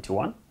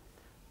 1991.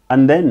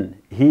 And then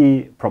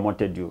he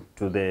promoted you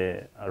to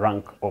the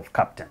rank of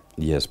captain.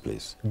 Yes,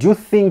 please. Do you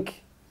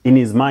think in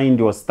his mind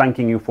he was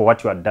thanking you for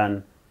what you had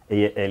done a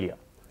year earlier?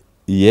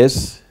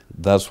 Yes,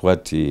 that's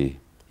what he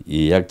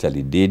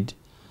actually did.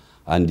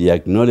 And he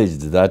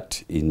acknowledged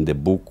that in the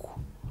book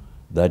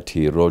that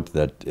he wrote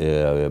that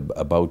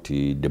about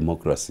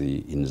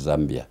democracy in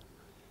Zambia.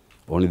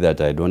 Only that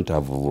I don't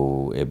have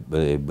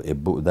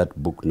that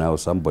book now.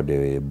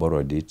 Somebody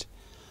borrowed it.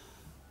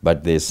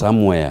 But there's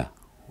somewhere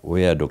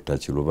where Dr.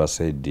 Chiluba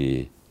said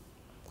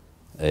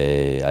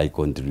I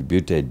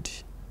contributed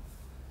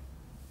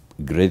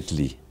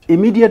greatly.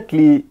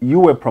 Immediately you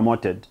were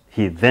promoted,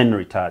 he then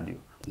retired you.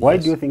 Why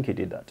Yes. do you think he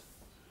did that?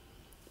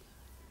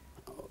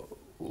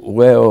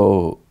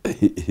 Well,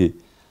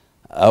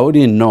 I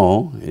wouldn't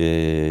know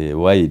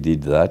why he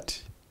did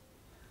that.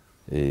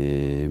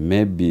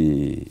 Maybe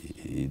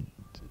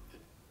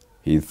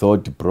he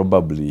thought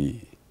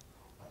probably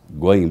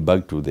going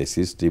back to the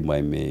system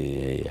I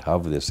may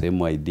have the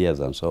same ideas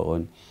and so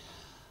on.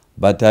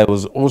 But I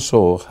was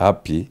also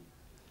happy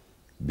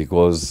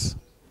because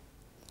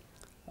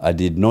I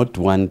did not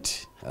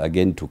want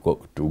again to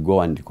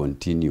go and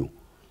continue,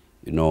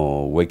 you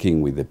know,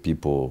 working with the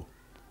people,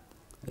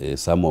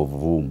 some of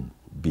whom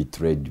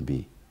betrayed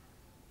me.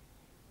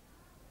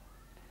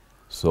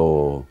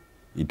 So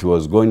it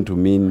was going to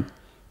mean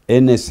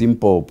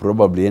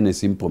probably any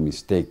simple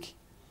mistake,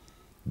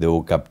 they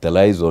will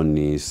capitalize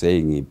on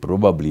saying he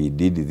probably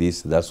did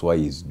this, that's why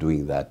he's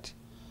doing that.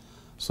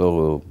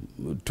 So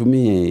to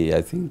me,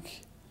 I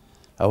think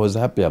I was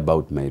happy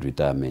about my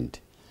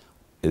retirement.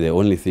 The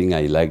only thing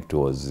I liked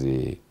was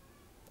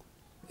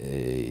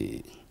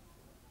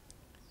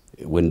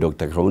when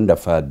Dr. Kaunda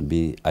fired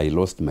me, I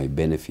lost my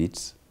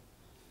benefits.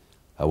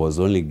 I was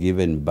only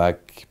given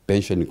back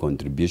pension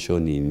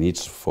contribution in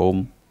its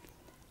form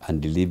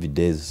and leave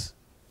days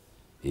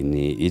in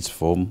its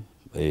form,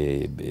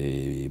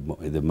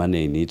 the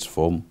money in its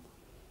form.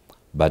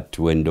 But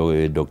when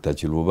Dr.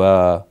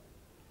 Chiluba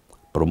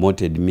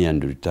promoted me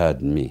and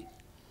retired me,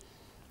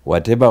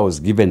 whatever I was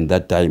given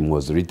that time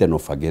was written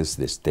off against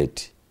the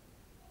state.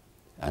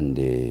 And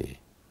the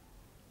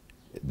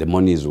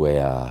monies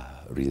were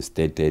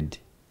reinstated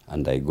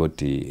and I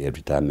got a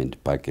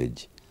retirement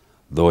package,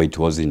 though it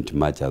wasn't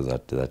much as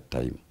at that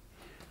time.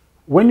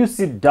 When you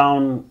sit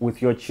down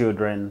with your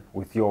children,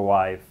 with your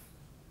wife,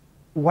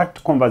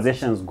 what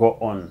conversations go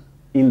on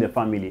in the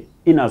family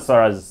in as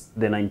far as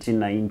the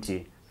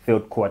 1990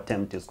 failed coup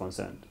attempt is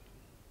concerned?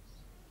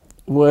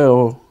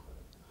 Well,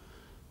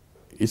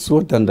 it's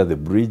not under the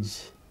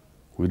bridge.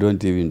 We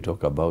don't even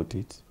talk about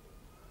it.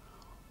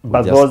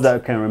 But those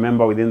that can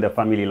remember within the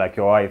family, like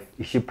your wife,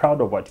 is she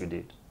proud of what you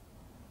did?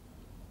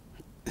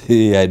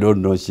 I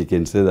don't know. She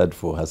can say that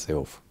for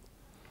herself.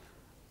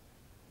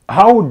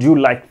 How would you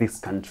like this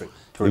country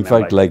to remember?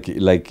 In fact,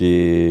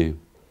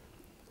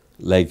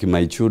 like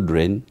my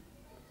children,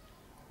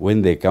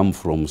 when they come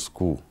from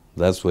school,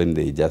 that's when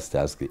they just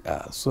ask,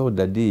 so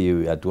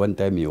Daddy, at one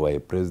time you were a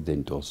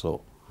president or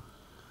so.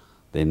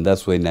 Then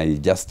that's when I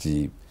just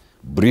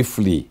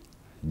briefly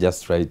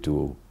just try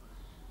to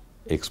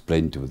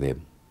explain to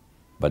them.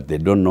 But they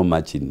don't know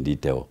much in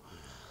detail.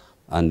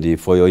 And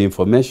for your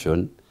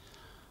information,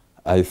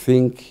 I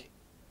think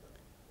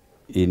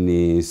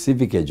in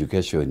civic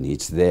education,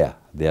 it's there.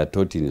 They are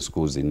taught in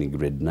schools in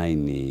grade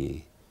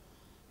 9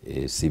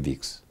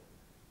 civics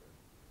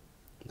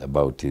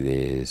about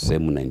the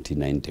same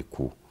 1990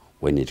 coup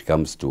when it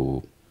comes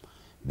to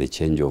the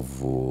change of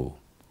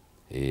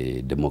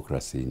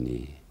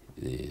democracy,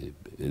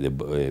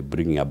 the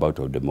bringing about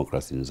of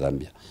democracy in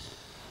Zambia.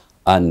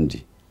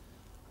 And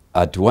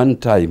at one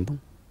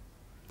time,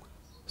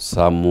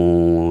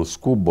 some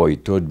schoolboy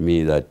told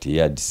me that he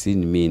had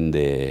seen me in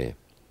the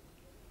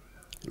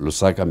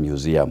Lusaka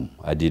Museum.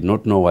 I did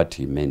not know what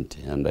he meant,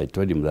 and I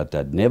told him that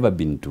I'd never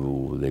been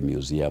to the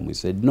museum. He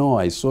said, no,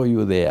 I saw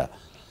you there.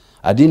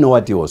 I didn't know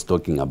what he was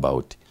talking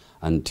about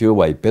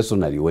until I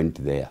personally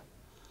went there.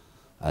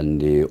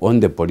 And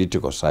on the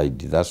political side,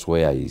 that's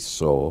where I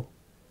saw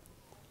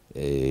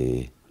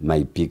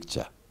my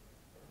picture.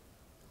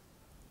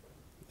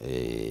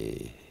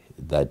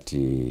 That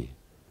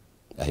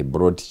I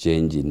brought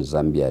change in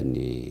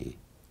Zambian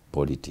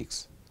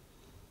politics.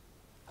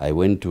 I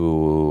went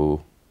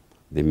to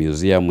the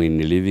museum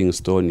in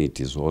Livingstone, it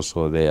is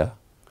also there.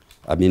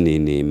 I mean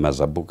in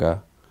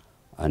Mazabuka,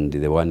 and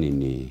the one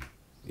in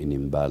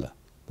Mbala.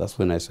 That's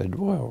when I said,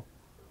 wow,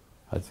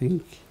 I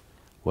think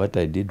what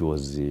I did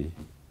was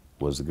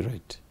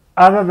great.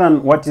 Other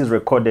than what is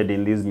recorded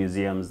in these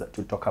museums that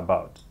you talk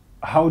about,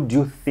 how do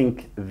you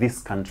think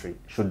this country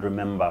should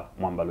remember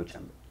Mwamba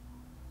Luchembe?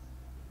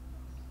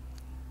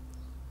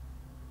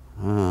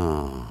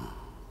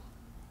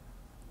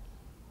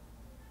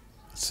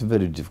 It's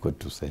very difficult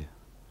to say.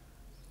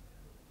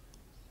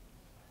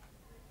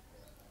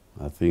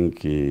 I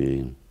think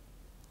the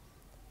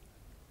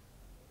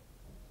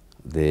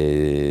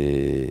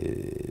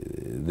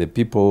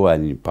people who are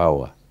in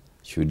power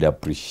should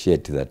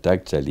appreciate that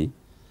actually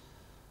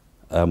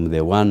I'm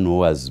the one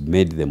who has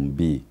made them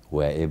be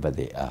wherever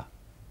they are.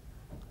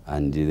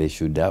 And they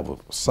should have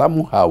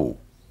somehow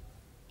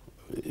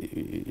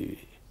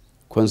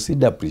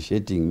consider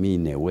appreciating me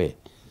in a way.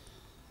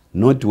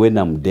 Not when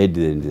I'm dead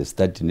and they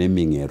start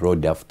naming a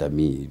road after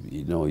me.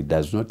 You know, it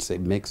does not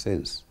make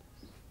sense.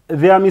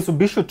 There are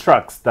Mitsubishi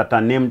trucks that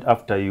are named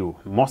after you.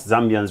 Most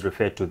Zambians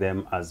refer to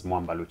them as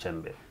Mwamba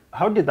Luchembe.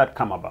 How did that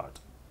come about?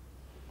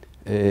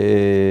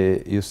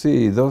 You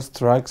see, those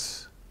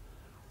trucks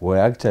were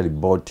actually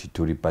bought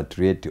to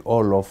repatriate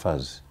all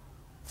offers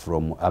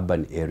from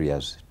urban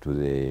areas to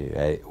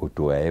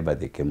wherever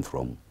they came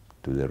from,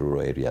 to the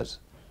rural areas.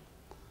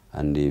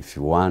 And if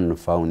one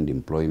found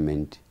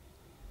employment,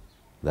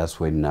 that's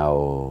when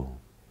now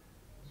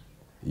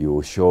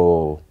you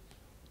show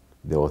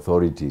the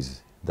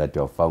authorities that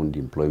you have found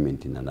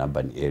employment in an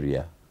urban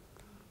area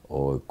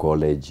or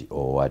college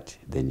or what,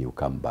 then you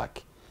come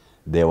back.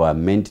 They were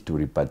meant to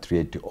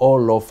repatriate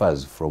all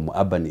offers from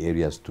urban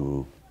areas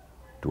to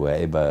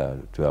wherever,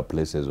 to our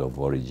places of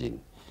origin.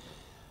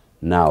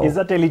 Now, is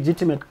that a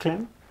legitimate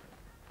claim?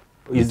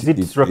 Is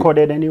it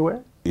recorded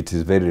anywhere? It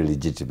is very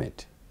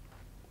legitimate.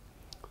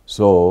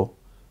 So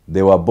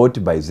they were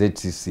bought by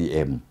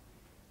ZCCM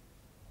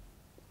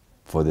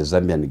for the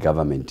Zambian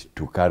government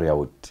to carry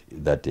out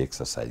that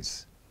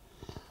exercise.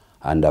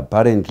 And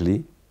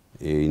apparently,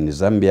 in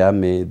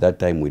Zambia, that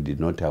time we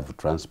did not have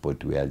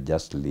transport. We are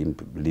just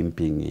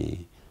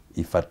limping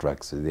IFA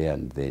trucks there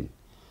and then.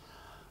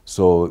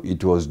 So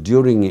it was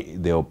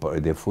during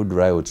the food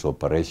riots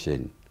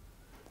operation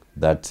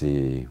that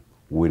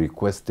we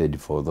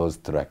requested for those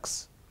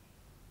trucks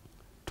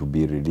to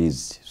be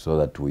released so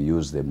that we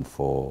use them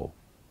for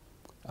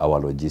our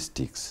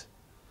logistics.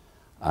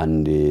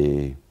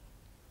 And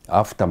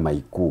after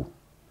my coup,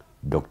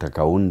 Dr.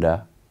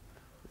 Kaunda,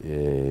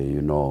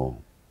 you know,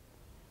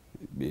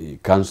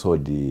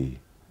 cancelled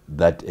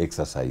that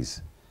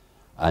exercise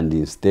and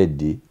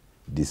instead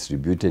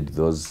distributed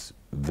those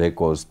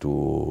vehicles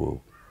to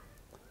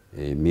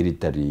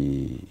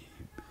military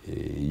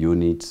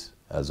units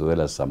as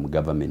well as some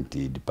government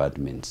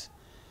departments.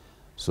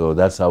 So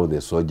that's how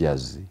the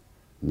soldiers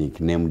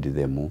nicknamed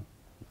them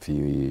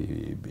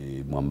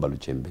Mwamba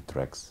Luchembe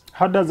trucks.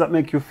 How does that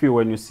make you feel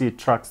when you see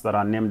trucks that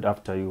are named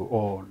after you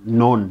or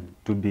known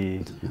to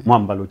be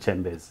Mwamba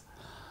Luchembes?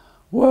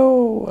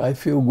 Well, I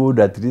feel good.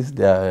 At least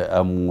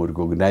I'm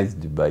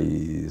recognized by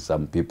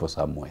some people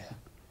somewhere.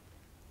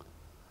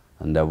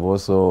 And I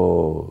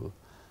also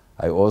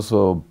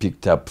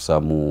picked up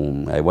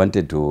some, I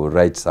wanted to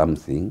write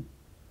something.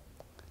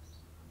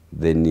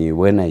 Then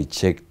when I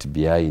checked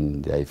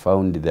behind, I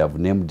found they have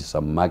named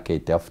some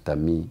market after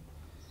me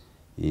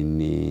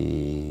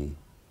in,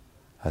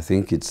 I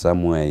think it's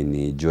somewhere in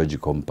the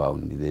George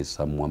compound. There's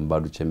some Mwamba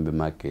Luchembe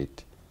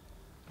market.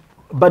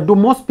 But do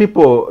most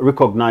people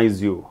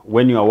recognize you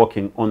when you are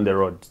walking on the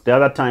road? The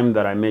other time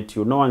that I met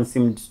you, no one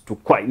seemed to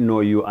quite know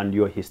you and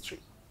your history.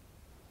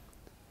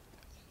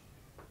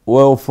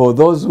 Well, for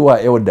those who are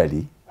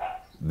elderly,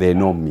 they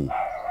know me.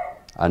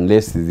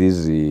 Unless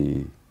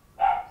these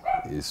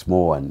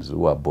small ones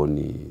who are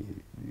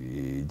born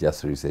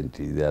just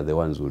recently, they are the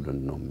ones who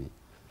don't know me.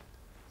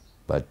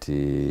 But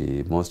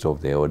most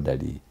of the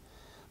elderly,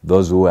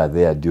 those who are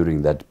there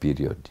during that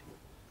period,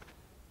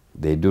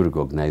 they do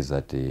recognize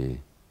that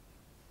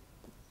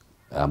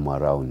I'm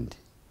around.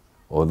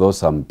 Although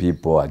some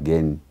people,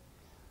 again,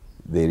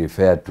 they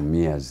refer to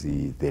me as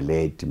the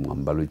late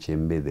Mwamba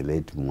Luchembe, the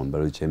late Mwamba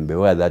Luchembe.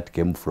 Where that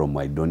came from,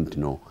 I don't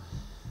know.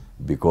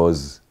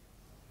 Because,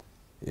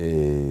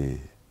 you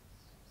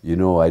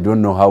know, I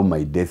don't know how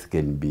my death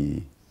can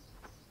be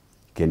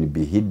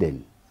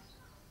hidden.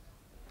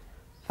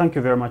 Thank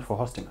you very much for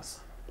hosting us.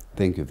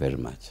 Thank you very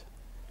much.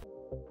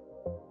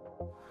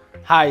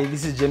 Hi,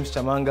 this is James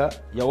Chamanga.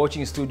 You're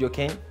watching Studio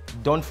Ken.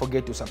 Don't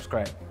forget to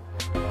subscribe.